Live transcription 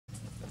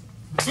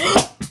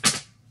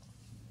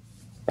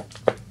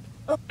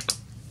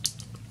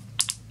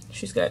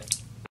she's good.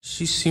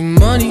 She see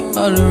money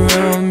all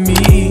around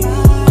me.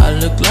 I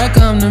look like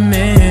I'm the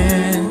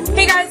man.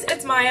 Hey guys,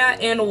 it's Maya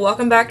and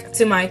welcome back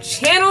to my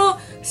channel.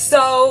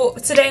 So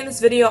today in this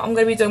video I'm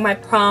going to be doing my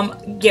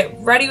prom get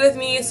ready with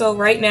me. So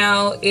right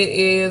now it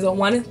is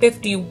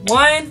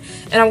 1:51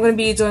 and I'm going to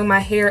be doing my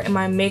hair and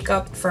my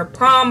makeup for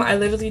prom. I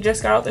literally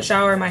just got out the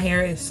shower and my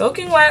hair is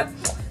soaking wet.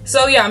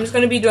 So yeah, I'm just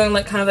going to be doing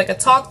like kind of like a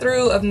talk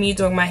through of me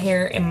doing my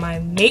hair and my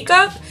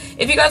makeup.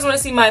 If you guys want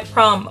to see my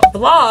prom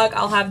vlog,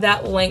 I'll have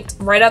that linked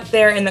right up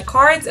there in the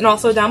cards and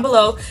also down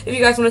below. If you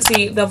guys want to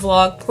see the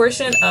vlog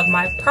portion of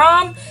my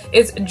prom,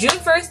 it's June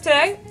 1st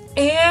today.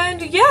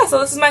 And yeah, so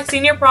this is my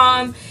senior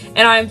prom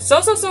and I'm so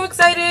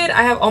excited.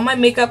 I have all my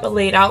makeup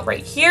laid out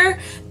right here.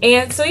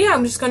 And so yeah,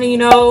 I'm just gonna, you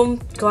know,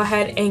 go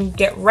ahead and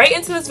get right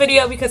into this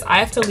video because I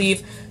have to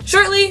leave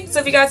shortly. So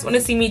if you guys want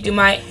to see me do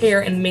my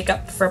hair and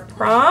makeup for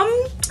prom,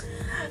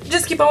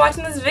 just keep on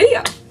watching this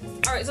video.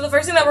 Alright, so the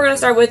first thing that we're going to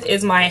start with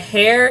is my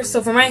hair.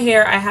 So for my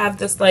hair, I have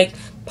this like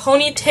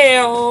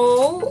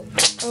ponytail.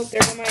 Oh,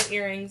 there are my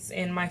earrings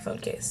in my phone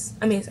case.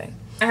 Amazing.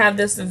 I have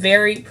this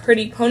very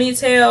pretty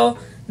ponytail.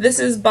 This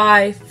is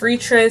by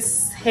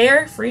Freetress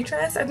Hair.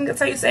 Freetress, I think that's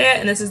how you say it.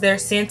 And this is their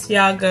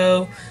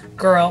Santiago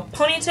Girl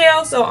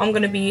ponytail. So I'm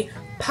going to be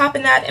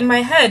popping that in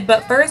my head.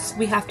 But first,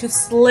 we have to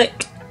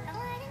slick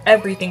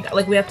everything.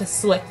 Like, we have to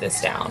slick this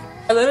down.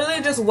 I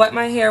literally just wet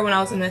my hair when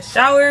I was in the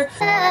shower.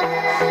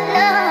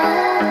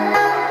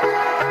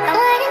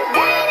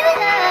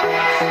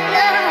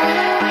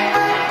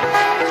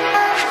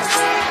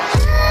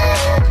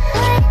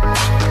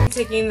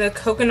 Taking the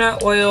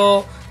coconut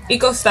oil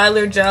Eco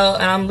Styler gel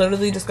and I'm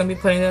literally just going to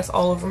be putting this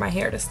all over my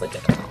hair to slick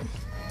it down.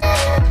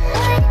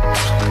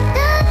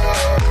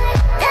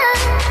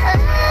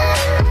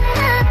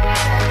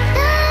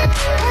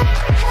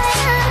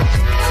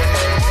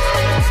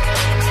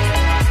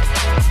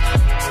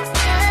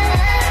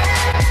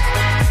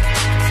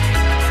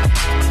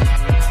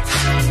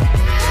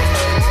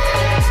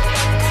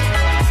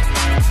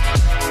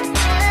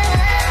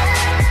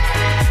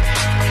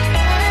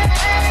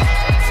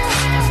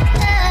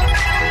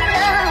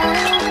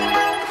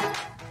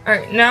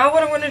 Alright, now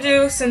what I'm going to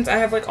do, since I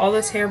have like all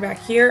this hair back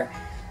here,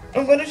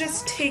 I'm going to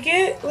just take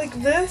it like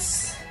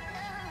this,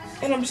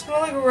 and I'm just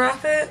going to like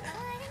wrap it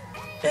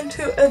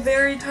into a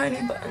very tiny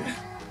bun.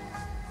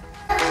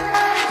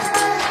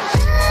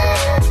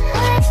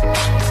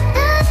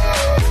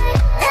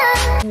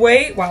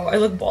 Wait, wow, I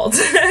look bald.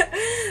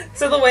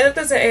 So the way that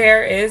this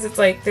hair is, it's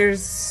like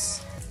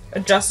there's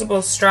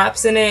adjustable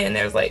straps in it, and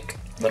there's like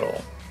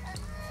little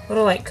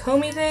like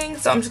comby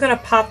things. So I'm just going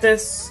to pop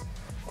this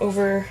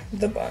over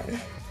the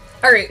bun.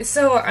 Alright,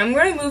 so I'm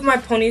going to move my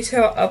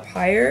ponytail up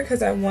higher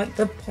because I want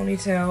the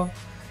ponytail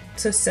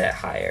to sit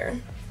higher.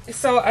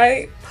 So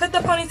I put the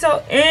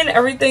ponytail in,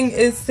 everything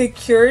is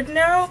secured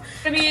now.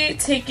 I'm going to be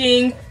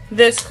taking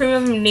this Cream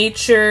of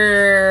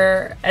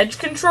Nature edge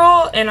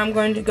control and I'm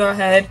going to go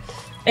ahead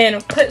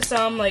and put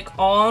some like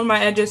all on my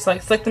edges to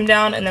like slick them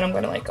down, and then I'm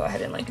going to like go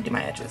ahead and like do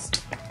my edges.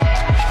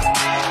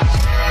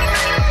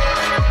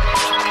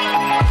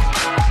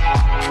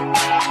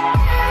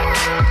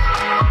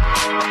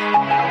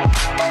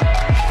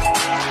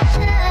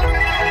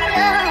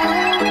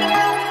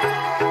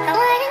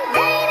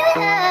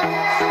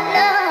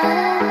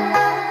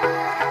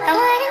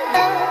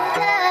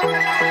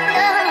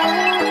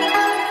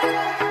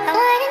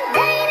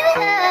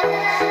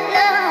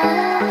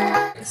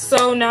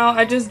 So now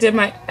I just did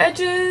my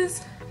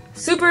edges.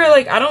 Super,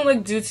 like, I don't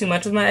like do too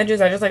much with my edges.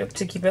 I just like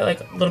to keep it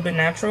like a little bit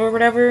natural or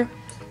whatever.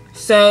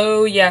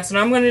 So yeah, so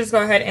now I'm going to just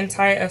go ahead and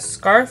tie a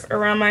scarf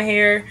around my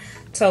hair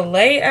to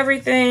lay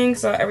everything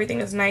so everything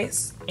is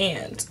nice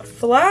and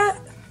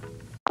flat.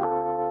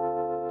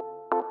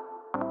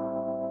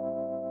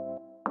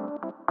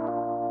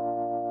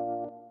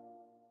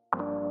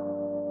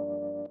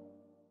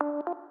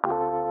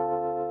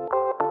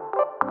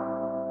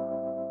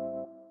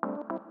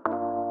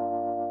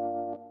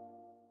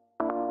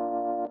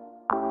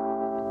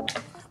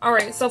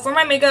 Alright, so for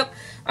my makeup,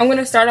 I'm going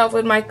to start off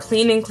with my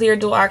Clean and Clear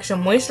Dual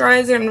Action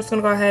Moisturizer. I'm just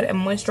going to go ahead and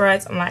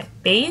moisturize my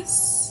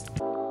face.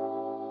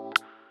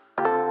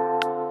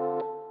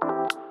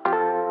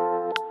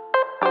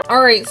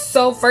 Alright,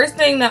 so first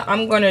thing that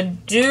I'm going to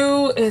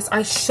do is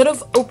I should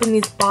have opened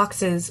these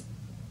boxes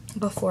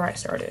before I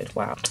started.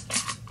 Wow.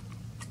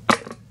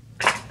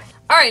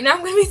 Alright, now I'm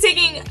going to be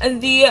taking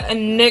the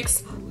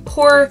NYX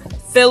Pore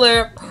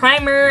Filler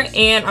Primer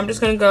and I'm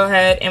just going to go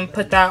ahead and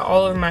put that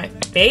all over my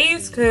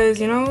face because,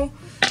 you know,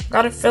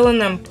 gotta fill in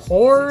them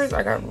pores.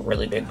 I got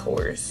really big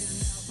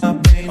pores.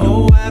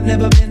 Oh, I've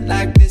never been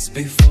like this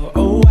before.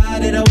 Oh, why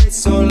did I wait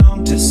so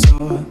long to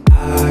soar?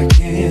 I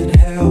can't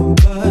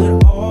help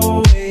but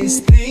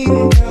always think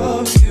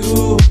of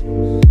you,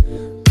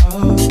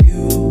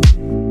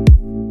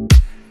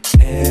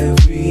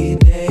 every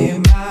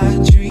day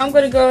my dream. I'm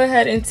gonna go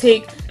ahead and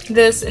take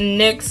this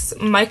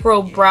NYX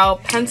Micro Brow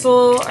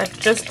Pencil. I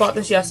just bought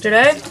this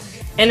yesterday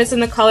and it's in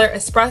the color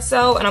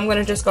Espresso, and I'm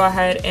gonna just go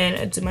ahead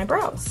and do my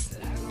brows.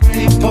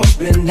 rain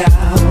pouring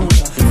down,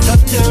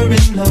 thunder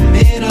in the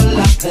middle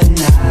of the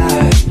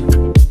night.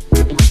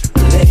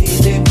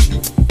 Lady,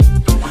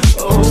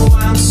 oh,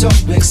 I'm so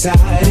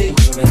excited.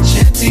 You're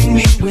enchanting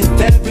me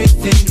with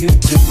everything you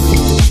do,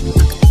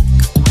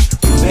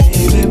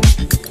 baby.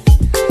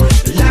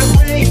 Like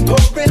rain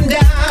pouring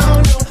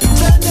down,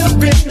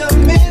 thunder in the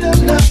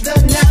middle of the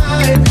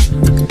night.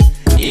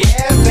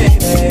 Yeah,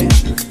 baby,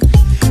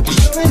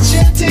 you're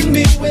enchanting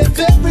me with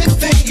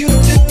everything you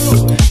do,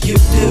 you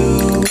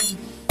do.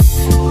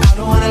 I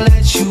don't wanna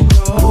let you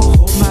go.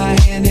 Hold my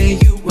hand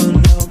and you will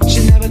know. She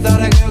never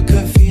thought a girl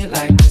could feel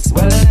like this.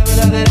 Well, I never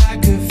thought that I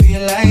could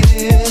feel like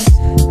this.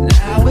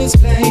 Now it's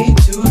plain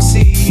to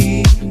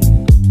see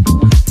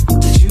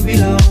that you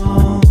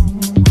belong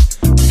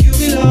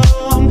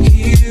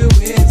here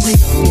with me.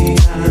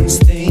 Sometimes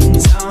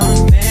things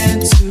aren't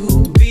meant to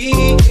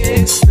be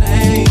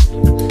explained.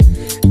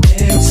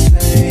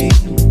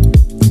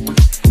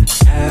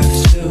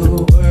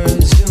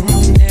 Afterwards,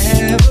 you'll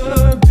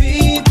never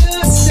be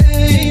the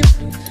same.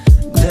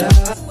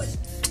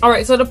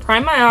 Alright, so to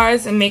prime my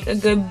eyes and make a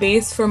good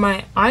base for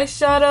my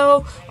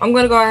eyeshadow, I'm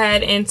going to go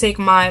ahead and take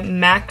my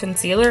MAC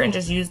concealer and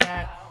just use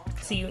that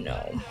so you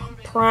know.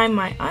 Prime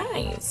my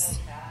eyes.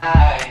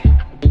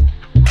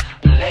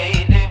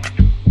 Lady,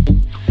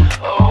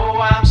 oh,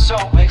 I'm so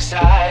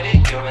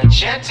excited. You're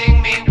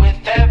enchanting me with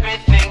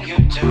everything you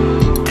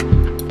do,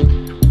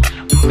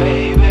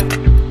 baby.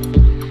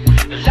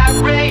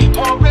 Like rain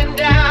pouring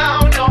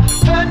down, no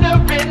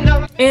thunder in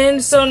the.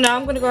 And so now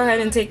I'm going to go ahead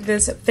and take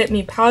this Fit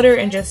Me powder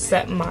and just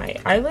set my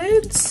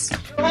eyelids.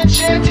 You're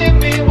enchanting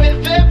me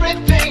with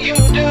everything you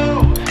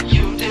do,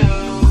 you do.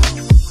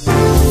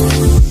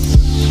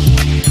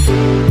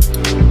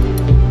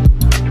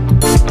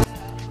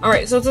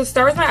 Alright, so to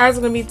start with my eyes,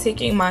 I'm going to be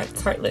taking my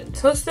Tartelette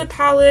Toasted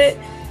palette.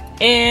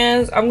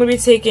 And I'm going to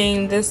be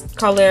taking this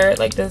color,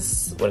 like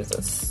this, what is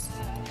this?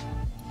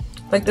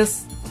 Like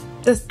this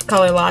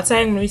color Latte.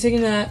 I'm going to be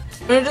taking that.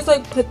 I'm going to just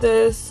like put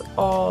this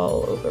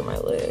all over my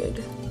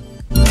lid.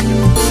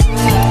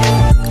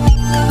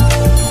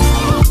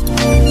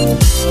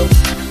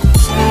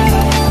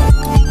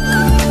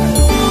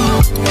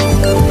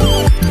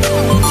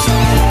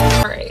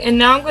 Alright, and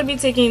now I'm going to be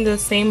taking the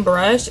same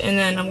brush and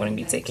then I'm going to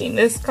be taking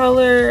this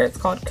color. It's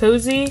called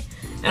Cozy.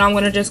 And I'm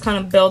going to just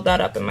kind of build that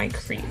up in my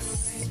crease.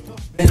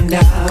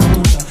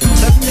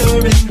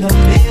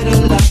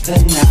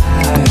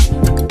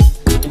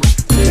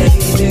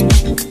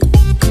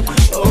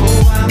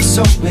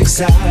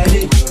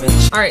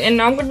 Alright, and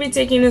now I'm going to be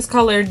taking this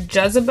color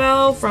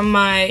Jezebel from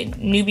my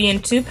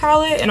Nubian 2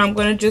 palette, and I'm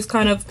going to just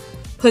kind of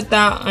put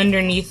that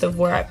underneath of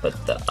where I put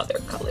the other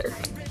color.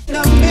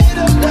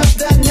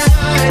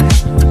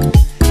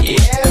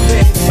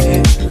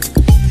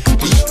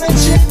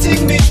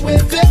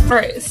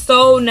 Alright,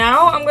 so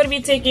now I'm going to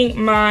be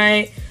taking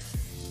my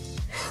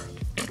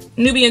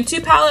Nubian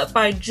 2 palette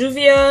by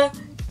Juvia,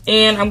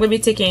 and I'm going to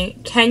be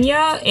taking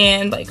Kenya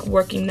and like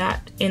working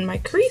that in my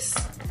crease.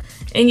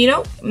 And, you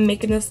know,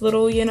 making this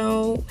little, you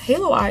know,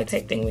 halo eye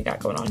type thing we got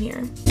going on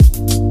here.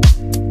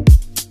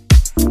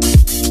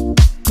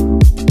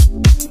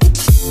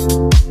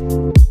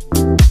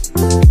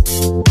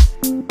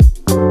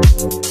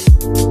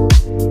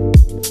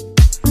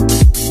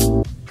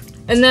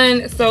 And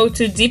then, so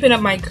to deepen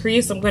up my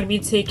crease, I'm going to be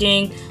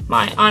taking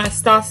my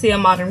Anastasia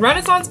Modern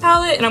Renaissance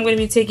palette. And I'm going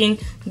to be taking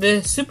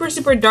the super,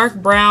 super dark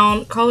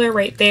brown color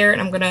right there. And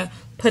I'm going to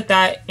put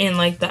that in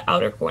like the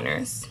outer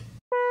corners.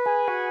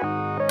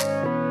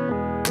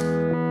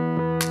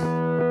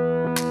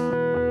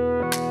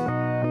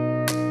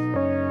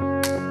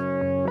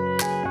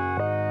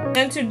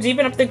 And to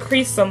deepen up the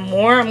crease some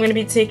more, I'm going to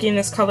be taking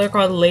this color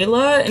called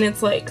Layla, and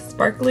it's like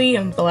sparkly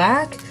and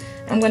black.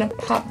 I'm going to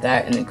pop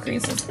that in the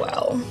crease as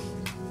well.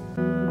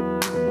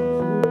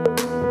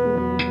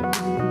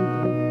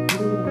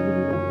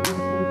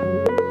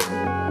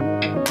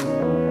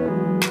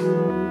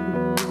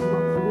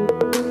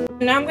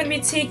 Now I'm going to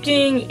be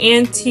taking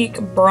Antique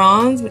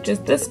Bronze, which is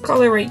this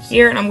color right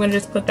here, and I'm going to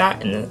just put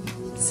that in the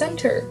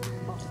center.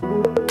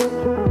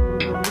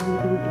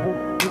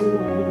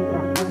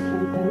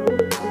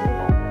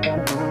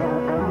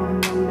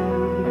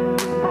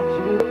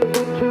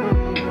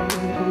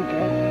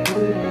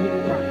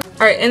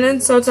 Alright, and then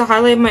so to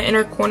highlight my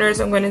inner corners,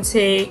 I'm going to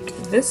take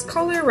this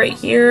color right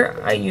here.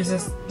 I use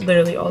this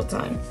literally all the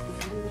time.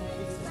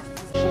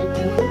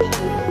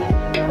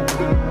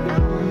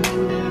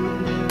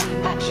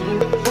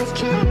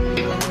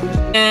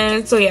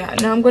 And so yeah,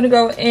 now I'm going to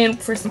go in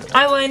for some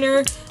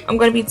eyeliner. I'm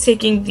going to be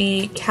taking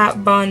the Kat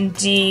Von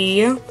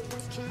D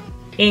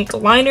ink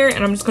liner,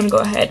 and I'm just going to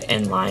go ahead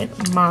and line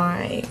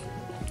my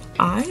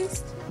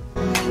eyes.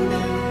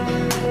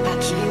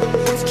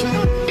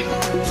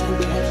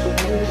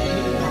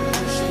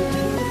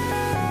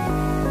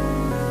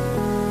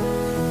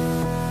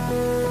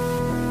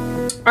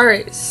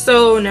 Alright,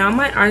 so now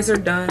my eyes are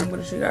done. I'm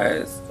going to show you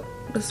guys.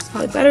 This is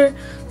probably better.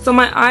 So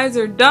my eyes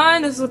are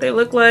done. This is what they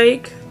look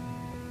like.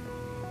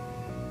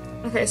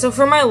 Okay, so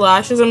for my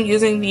lashes, I'm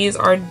using these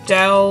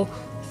Ardell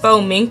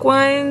Faux Mink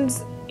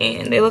ones.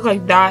 and they look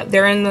like that.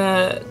 They're in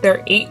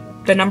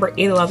the number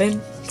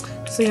 811.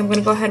 So yeah, I'm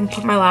gonna go ahead and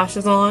put my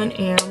lashes on,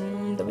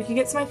 and then we can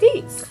get to my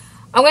face.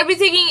 I'm gonna be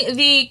taking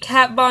the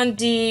Kat Von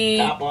D.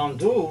 Kat Von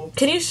D.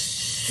 Can you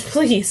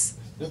please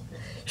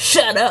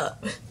shut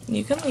up?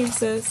 You can leave,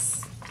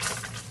 sis.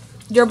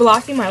 You're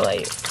blocking my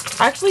light.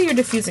 Actually, you're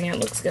diffusing it. It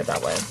looks good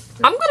that way.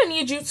 I'm gonna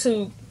need you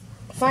to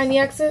find the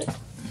exit.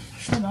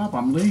 Shut up,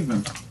 I'm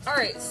leaving.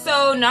 Alright,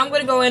 so now I'm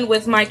gonna go in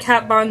with my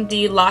Kat Von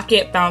D Lock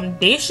It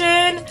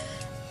Foundation.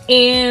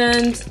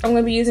 And I'm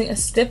gonna be using a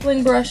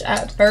stippling brush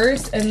at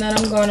first, and then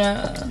I'm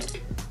gonna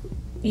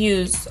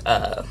use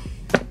what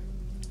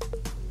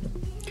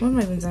am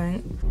I even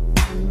saying?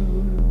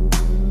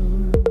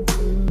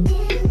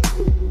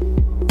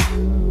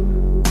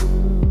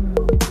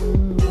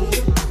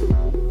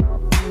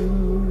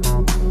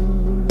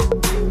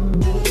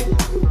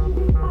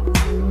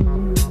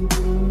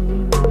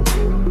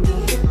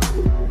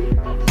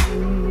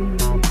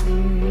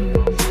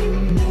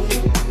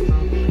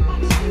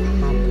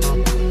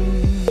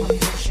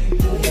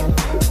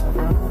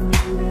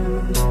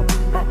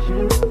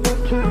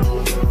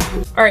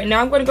 Alright,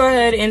 now I'm going to go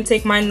ahead and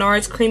take my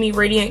NARS Creamy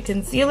Radiant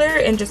Concealer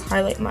and just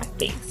highlight my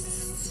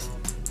face.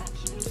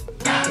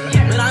 But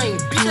I ain't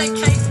beat that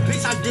case,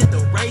 bitch, I did the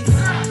race.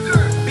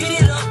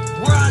 Beat it up,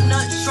 where I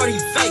nut shorty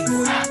face.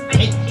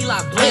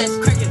 Eli Blanche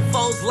cracking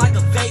foes like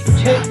a vase.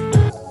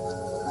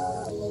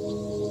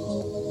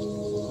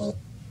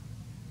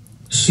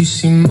 She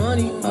see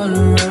money all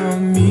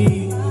around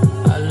me.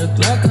 I look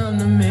like I'm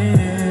the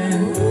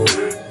man.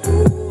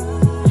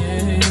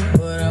 Yeah,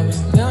 but I was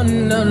down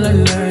and out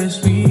like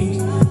last week.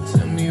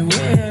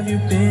 Where have you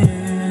been?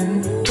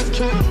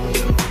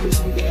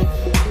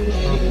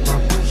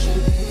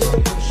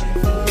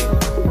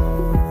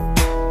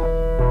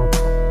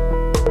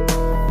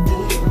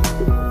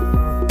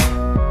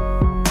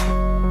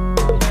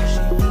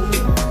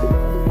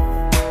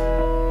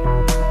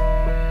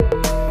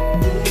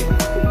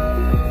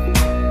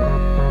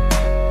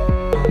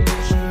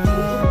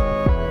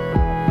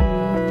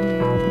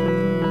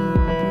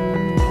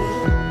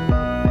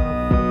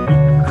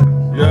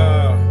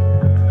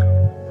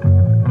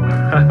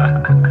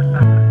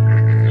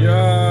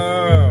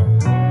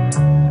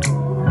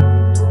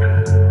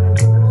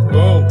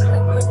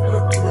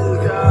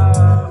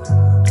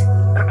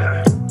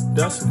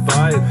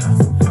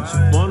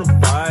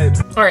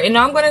 Alright, and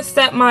now I'm going to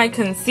set my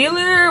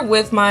concealer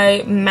with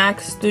my MAC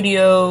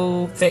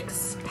Studio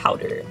Fix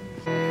powder.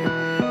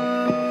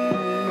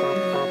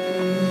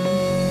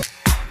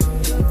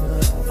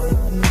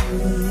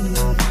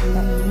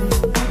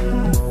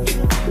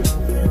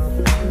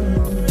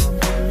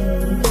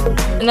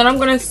 And then I'm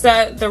going to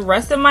set the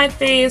rest of my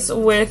face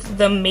with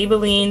the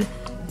Maybelline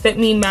Fit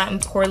Me Matte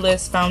and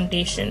Poreless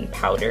Foundation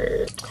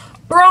Powder.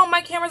 Bro,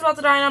 my camera's about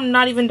to die and I'm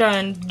not even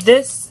done.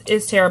 This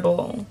is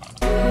terrible.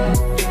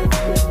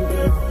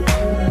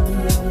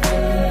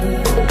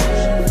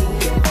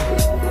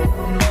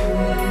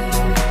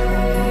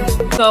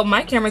 So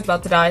my camera's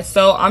about to die,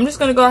 so I'm just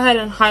gonna go ahead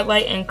and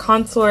highlight and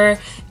contour,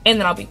 and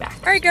then I'll be back.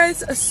 Alright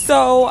guys,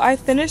 so I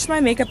finished my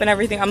makeup and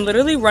everything. I'm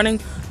literally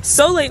running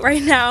so late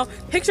right now.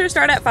 Pictures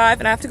start at 5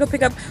 and I have to go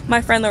pick up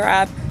my friend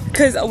Laura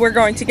because we're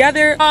going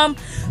together.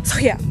 So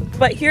yeah,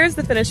 but here's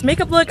the finished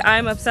makeup look.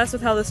 I'm obsessed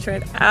with how this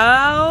turned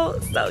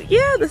out. So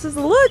yeah, this is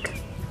the look.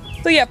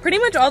 So yeah, pretty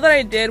much all that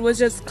I did was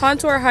just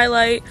contour,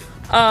 highlight,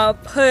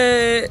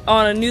 put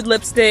on a nude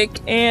lipstick,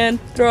 and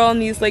throw on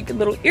these like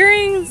little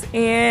earrings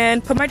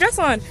and put my dress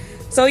on.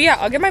 So yeah,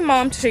 I'll get my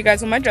mom to show you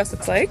guys what my dress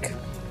looks like.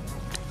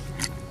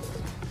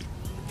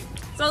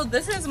 So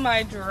this is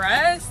my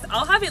dress.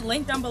 I'll have it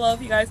linked down below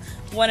if you guys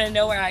want to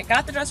know where I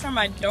got the dress from.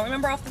 I don't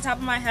remember off the top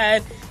of my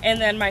head.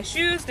 And then my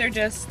shoes, they're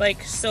just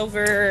like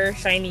silver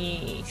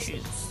shiny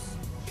shoes.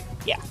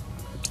 Yeah.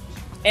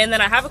 And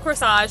then I have a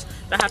corsage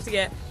that I have to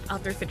get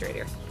out the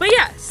refrigerator. But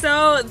yeah,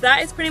 so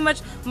that is pretty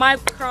much my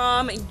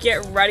prom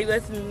get ready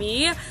with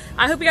me.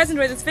 I hope you guys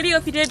enjoyed this video.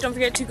 If you did, don't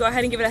forget to go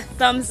ahead and give it a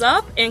thumbs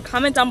up and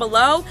comment down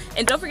below.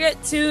 And don't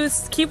forget to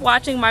keep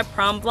watching my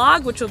prom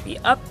vlog, which will be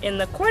up in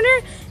the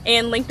corner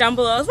and linked down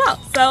below as well.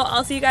 So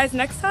I'll see you guys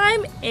next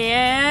time,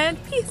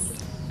 and peace.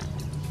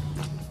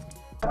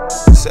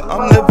 Said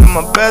I'm living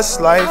my best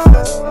life.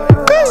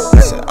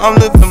 Said I'm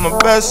living my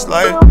best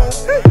life.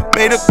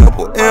 Made a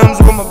couple M's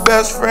with my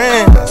best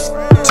friends.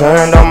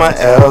 Turned all my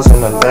L's in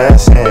the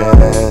last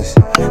hands.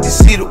 You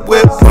see the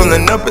whip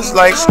pulling up, it's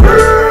like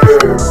skirt.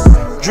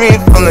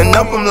 Dreams pulling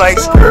up, I'm like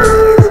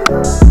skirt.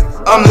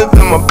 I'm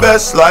living my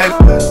best life.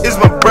 It's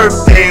my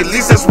birthday, at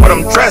least that's what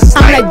I'm dressed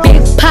like. I'm like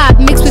Big Pop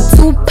mixed with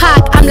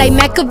Tupac. I'm like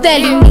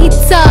Machiavelli,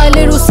 Nita,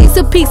 Little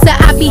Caesar pizza.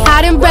 I be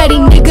hot and ready,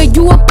 nigga.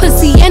 You a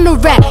pussy and a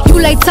rat.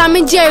 You like Tom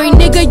and Jerry,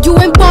 nigga. You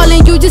ain't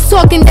ballin', you just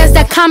talking. That's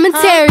that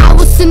commentary. I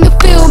was in the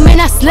field, man.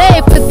 I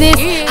slaved for this.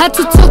 Had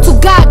to talk to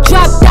God,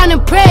 drop down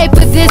and pray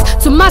for this.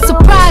 To my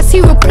surprise,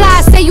 he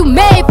replied, say you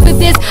made for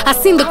this. I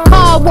seen the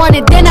car,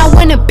 wanted, then I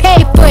went and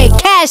paid for it.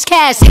 Cash,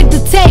 cash, hit the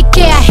take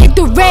care, I hit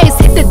the race,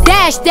 hit the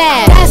dash,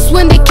 dash. That's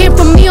when they came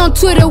from me on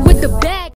Twitter with the bag.